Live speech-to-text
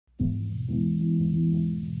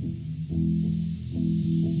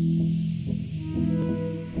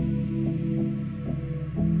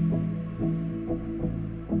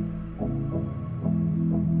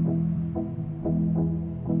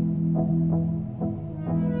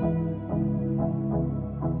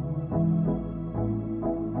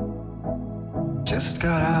Just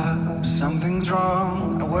got up, something's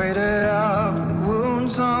wrong. I waited up with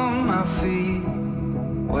wounds on my feet.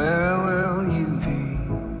 Where will you be?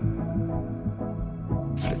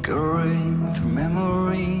 Flickering through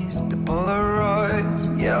memories, the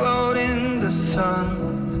Polaroids yellowed in the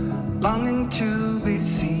sun, longing to be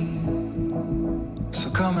seen.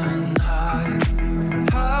 So come and hide,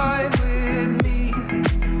 hide with me,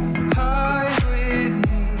 hide with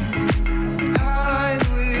me, hide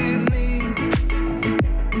with me.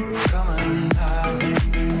 Come and hide,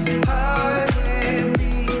 hide with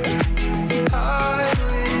me, hide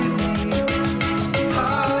with me,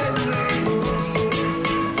 hide with me.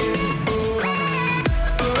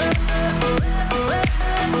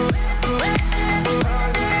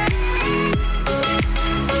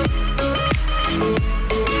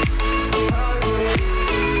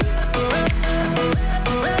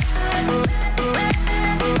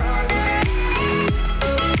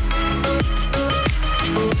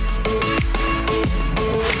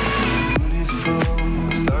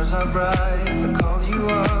 Bright, I called you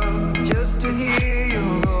up just to hear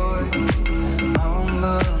your voice on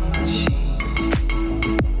the machine.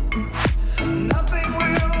 Nothing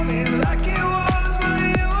will be like it was, but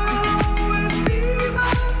you will always be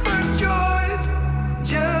my first choice,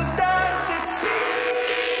 just as it seems.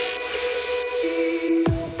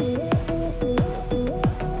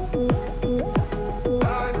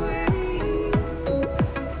 Ride with me.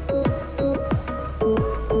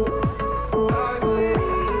 Ride with me.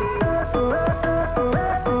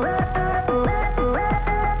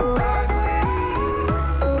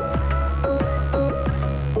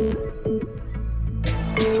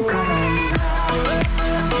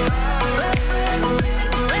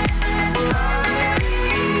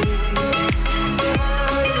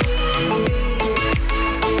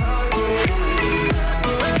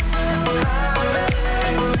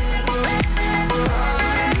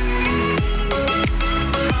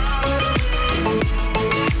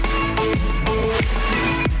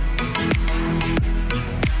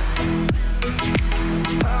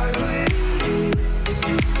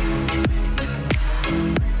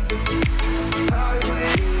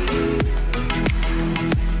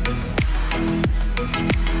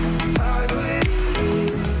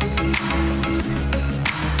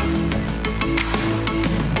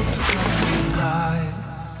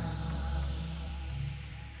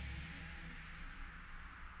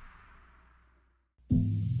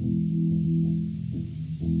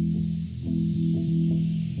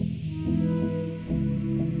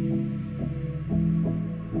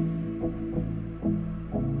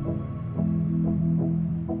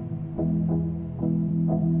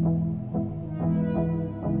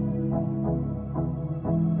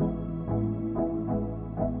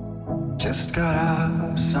 Just got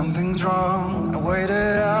up, something's wrong. I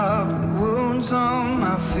waited up with wounds on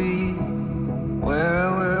my feet.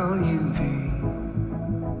 Where will you be?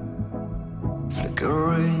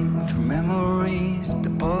 Flickering through memories, the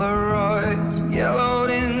Polaroids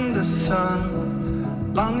yellowed in the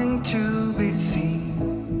sun, longing to be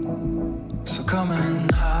seen. So come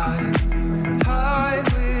and hide, hide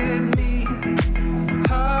with me,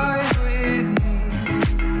 hide with me,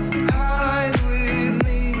 hide with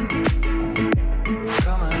me.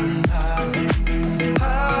 Come and hide,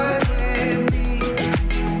 hide with me,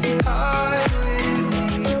 hide with me,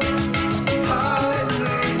 hide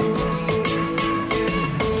with me.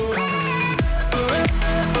 Come and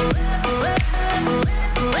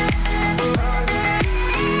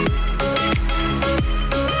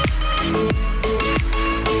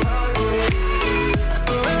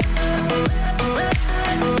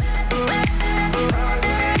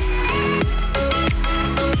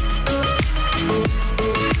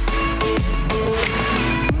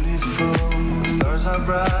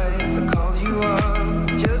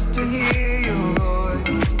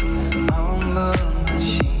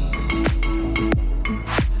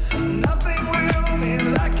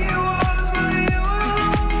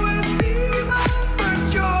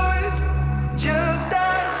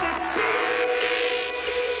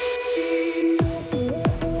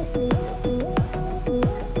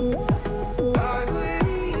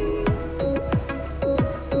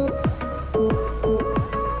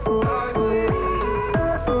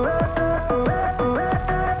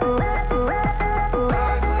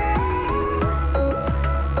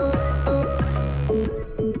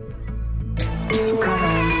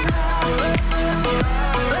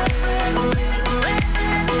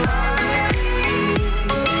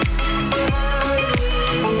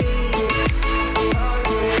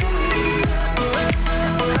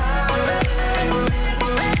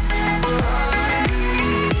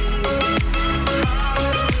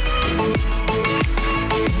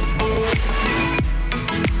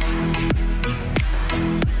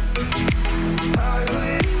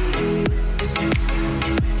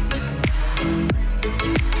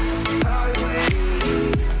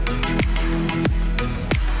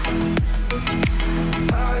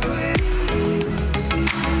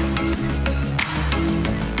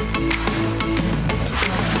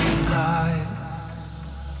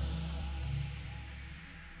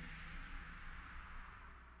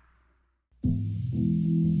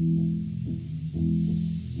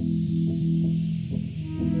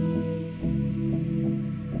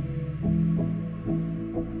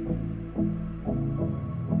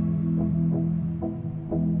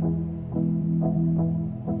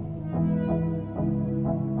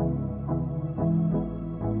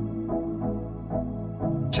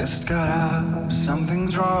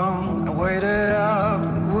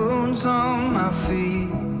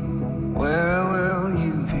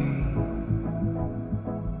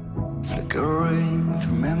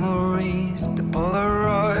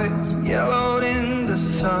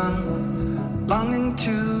wanting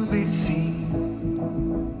to be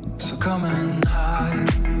seen. So come and hide,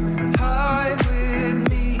 hide with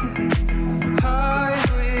me, hide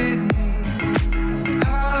with me,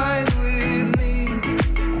 hide with me.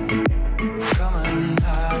 Come and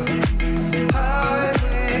hide, hide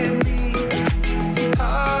with me,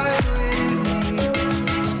 hide with me,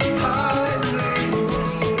 hide with me.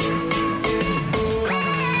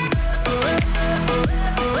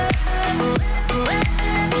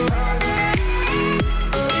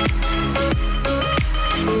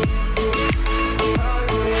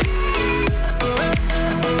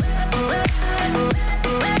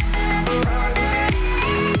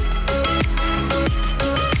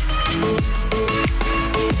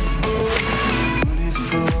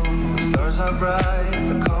 Bright,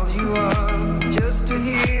 I called you up just to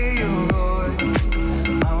hear your voice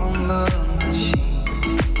on the machine.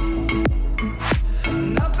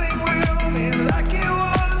 Nothing will be like it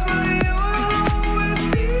was, but you will always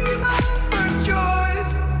be my first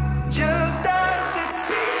choice, just as it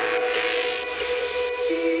seems.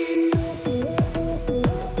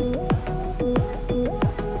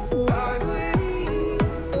 Hide with me,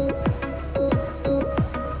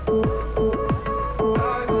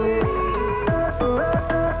 hide with me.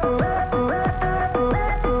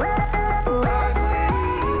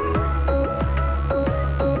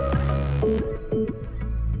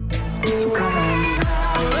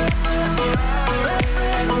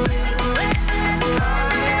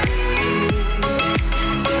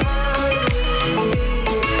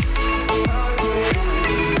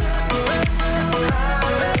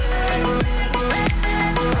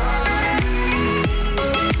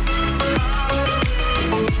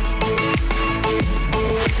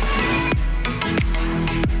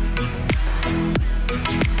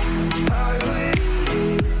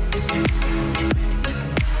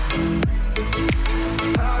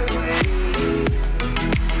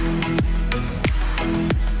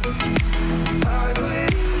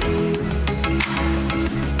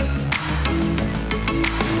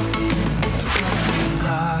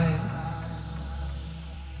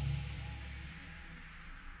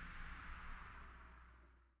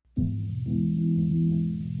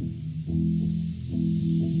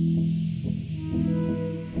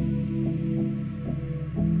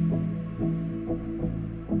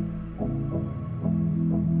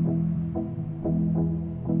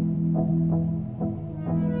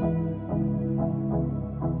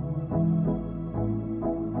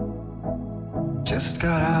 Just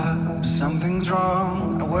got up, something's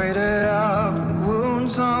wrong. I waited up with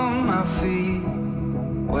wounds on my feet.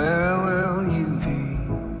 Where will you be?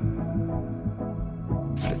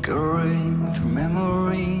 Flickering through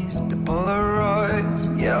memories, the Polaroids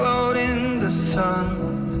yellowed in the sun.